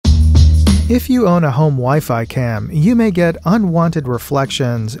If you own a home Wi-Fi cam, you may get unwanted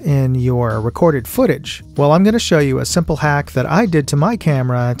reflections in your recorded footage. Well, I'm going to show you a simple hack that I did to my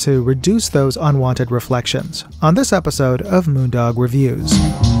camera to reduce those unwanted reflections on this episode of Moondog Reviews.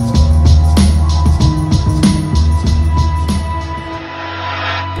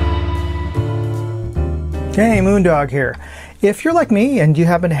 Hey, Moondog here. If you're like me and you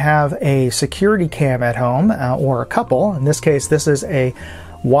happen to have a security cam at home, or a couple, in this case this is a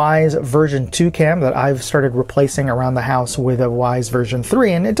Wise version 2 cam that I've started replacing around the house with a Wise version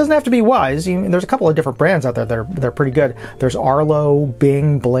 3, and it doesn't have to be Wise. There's a couple of different brands out there that are pretty good. There's Arlo,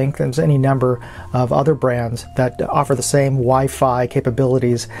 Bing, Blink, there's any number of other brands that offer the same Wi-Fi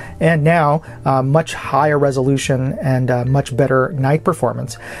capabilities, and now much higher resolution and much better night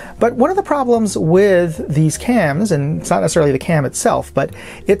performance. But one of the problems with these cams, and it's not necessarily the cam itself, but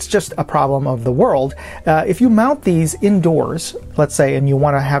it's just a problem of the world. If you mount these indoors, let's say, and you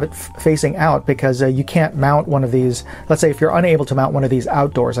want to have it facing out because you can't mount one of these, let's say if you're unable to mount one of these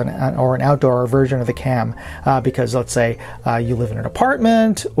outdoors or an outdoor version of the cam because let's say you live in an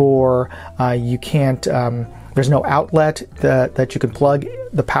apartment or you can't, there's no outlet that you can plug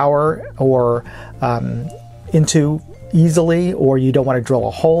the power or into easily, or you don't want to drill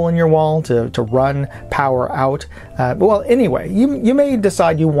a hole in your wall to run power out. Well, anyway, you may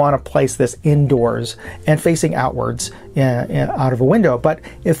decide you want to place this indoors and facing outwards out of a window, but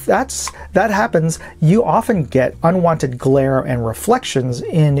if that happens, you often get unwanted glare and reflections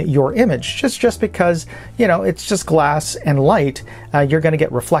in your image just because, you know, it's just glass and light. You're going to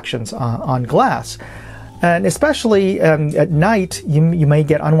get reflections on glass. And especially at night, you may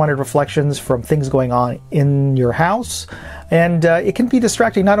get unwanted reflections from things going on in your house. And it can be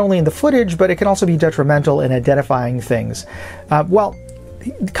distracting not only in the footage, but it can also be detrimental in identifying things. Well,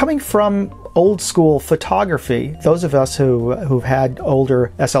 coming from old school photography, those of us who've had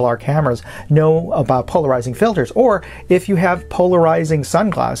older SLR cameras know about polarizing filters, or if you have polarizing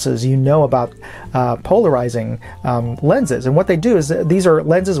sunglasses, you know about polarizing lenses. And what they do is these are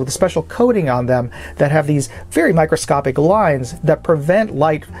lenses with a special coating on them that have these very microscopic lines that prevent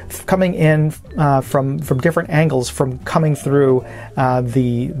light coming in from different angles from coming through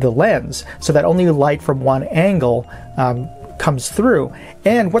the lens, so that only light from one angle comes through.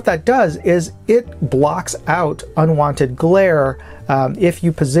 And what that does is it blocks out unwanted glare if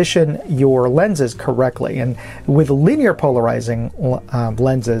you position your lenses correctly. And with linear polarizing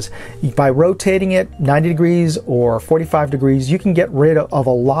lenses, by rotating it 90 degrees or 45 degrees, you can get rid of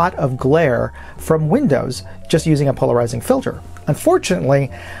a lot of glare from windows just using a polarizing filter.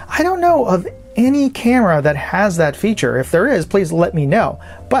 Unfortunately, I don't know of any camera that has that feature. If there is, please let me know.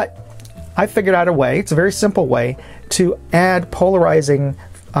 But I figured out a way, it's a very simple way, to add a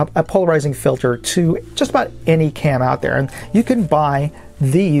polarizing filter to just about any cam out there. And you can buy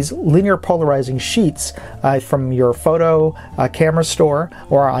these linear polarizing sheets from your photo camera store,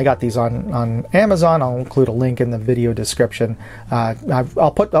 or I got these on Amazon. I'll include a link in the video description.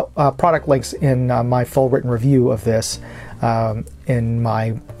 I'll put product links in my full written review of this in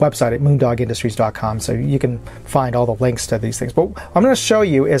my website at moondogindustries.com, so you can find all the links to these things. But what I'm going to show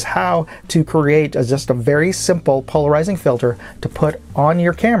you is how to create just a very simple polarizing filter to put on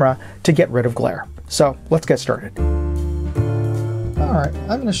your camera to get rid of glare. So let's get started. Alright,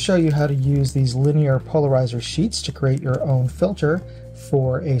 I'm going to show you how to use these linear polarizer sheets to create your own filter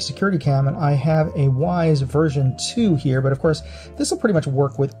for a security cam, and I have a Wise version 2 here, but of course this will pretty much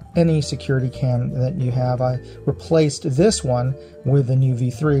work with any security cam that you have. I replaced this one with the new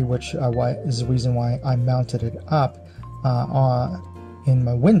V3, which is the reason why I mounted it up in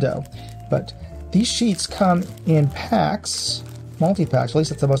my window. But these sheets come in packs, multi-packs. At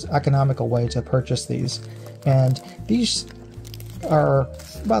least it's the most economical way to purchase these, and these are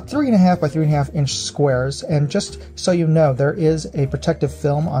about 3.5 by 3.5 inch squares, and just so you know, there is a protective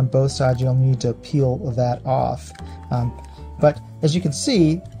film on both sides. You'll need to peel that off. But as you can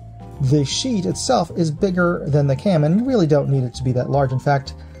see, the sheet itself is bigger than the cam, and you really don't need it to be that large. In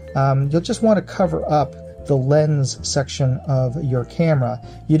fact, you'll just want to cover up the lens section of your camera.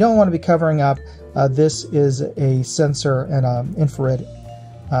 You don't want to be covering up, this is a sensor and an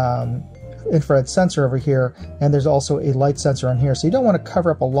infrared sensor over here, and there's also a light sensor on here, so you don't want to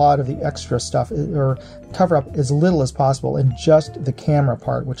cover up a lot of the extra stuff, or cover up as little as possible in just the camera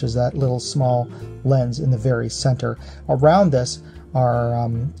part, which is that little small lens in the very center. Around this are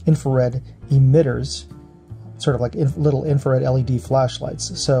infrared emitters, sort of like little infrared LED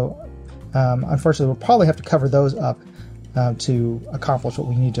flashlights. So unfortunately we'll probably have to cover those up to accomplish what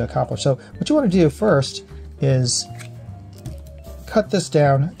we need to accomplish. So what you want to do first is cut this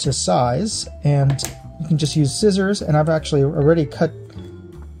down to size, and you can just use scissors, and I've actually already cut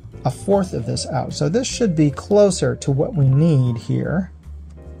 1/4 of this out. So this should be closer to what we need here.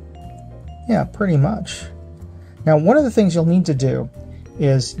 Yeah, pretty much. Now, one of the things you'll need to do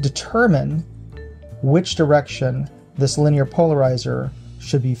is determine which direction this linear polarizer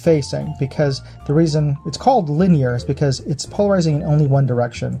should be facing, because the reason it's called linear is because it's polarizing in only one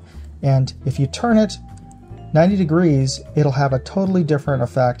direction. And if you turn it 90 degrees, it'll have a totally different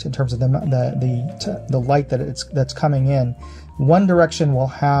effect in terms of the light that's coming in. One direction will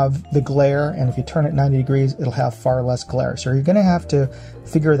have the glare, and if you turn it 90 degrees, it'll have far less glare. So you're going to have to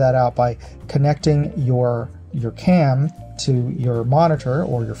figure that out by connecting your cam to your monitor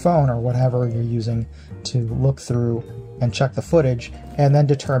or your phone or whatever you're using to look through and check the footage, and then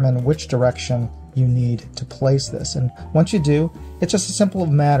determine which direction you need to place this. And once you do, it's just a simple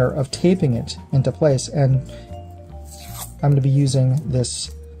matter of taping it into place. And I'm going to be using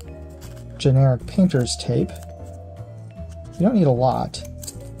this generic painter's tape. You don't need a lot.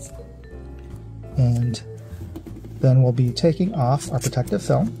 And then we'll be taking off our protective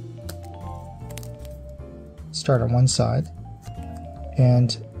film. Start on one side.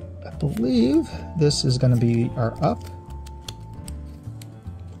 And I believe this is going to be our up.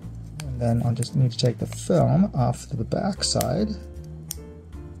 And then I'll just need to take the film off to the back side.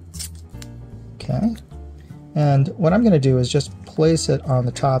 Okay. And what I'm going to do is just place it on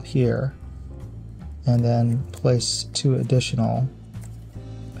the top here, and then place 2 additional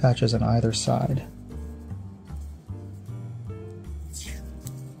patches on either side.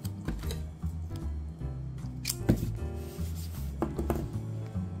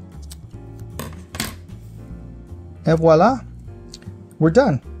 And voila, we're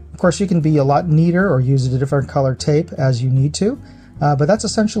done. Of course, you can be a lot neater or use a different color tape as you need to, but that's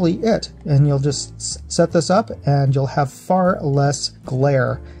essentially it. And you'll just set this up and you'll have far less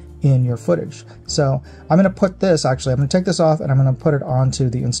glare in your footage. So I'm going to put this, actually, I'm going to take this off and I'm going to put it onto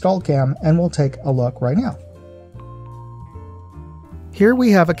the installed cam, and we'll take a look right now. Here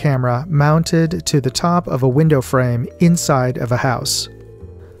we have a camera mounted to the top of a window frame inside of a house.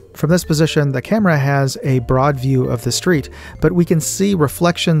 From this position, the camera has a broad view of the street, but we can see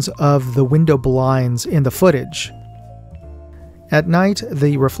reflections of the window blinds in the footage. At night,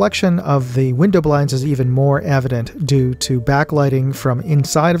 the reflection of the window blinds is even more evident due to backlighting from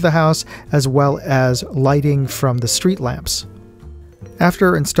inside of the house as well as lighting from the street lamps.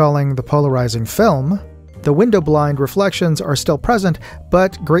 After installing the polarizing film, the window blind reflections are still present,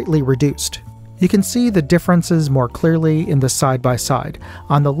 but greatly reduced. You can see the differences more clearly in the side-by-side.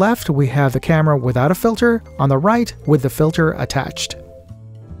 On the left, we have the camera without a filter, on the right, with the filter attached.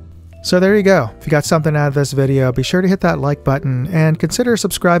 So there you go. If you got something out of this video, be sure to hit that like button and consider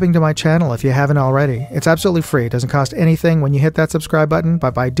subscribing to my channel if you haven't already. It's absolutely free. It doesn't cost anything when you hit that subscribe button,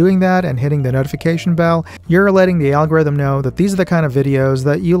 but by doing that and hitting the notification bell, you're letting the algorithm know that these are the kind of videos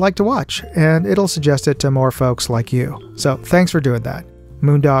that you like to watch, and it'll suggest it to more folks like you. So thanks for doing that.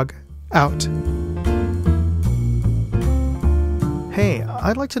 Moondog out. Hey,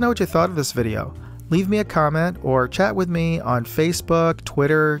 I'd like to know what you thought of this video. Leave me a comment or chat with me on Facebook,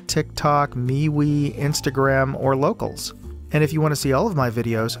 Twitter, TikTok, MeWe, Instagram, or Locals. And if you want to see all of my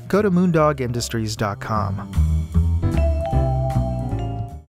videos, go to moondogindustries.com.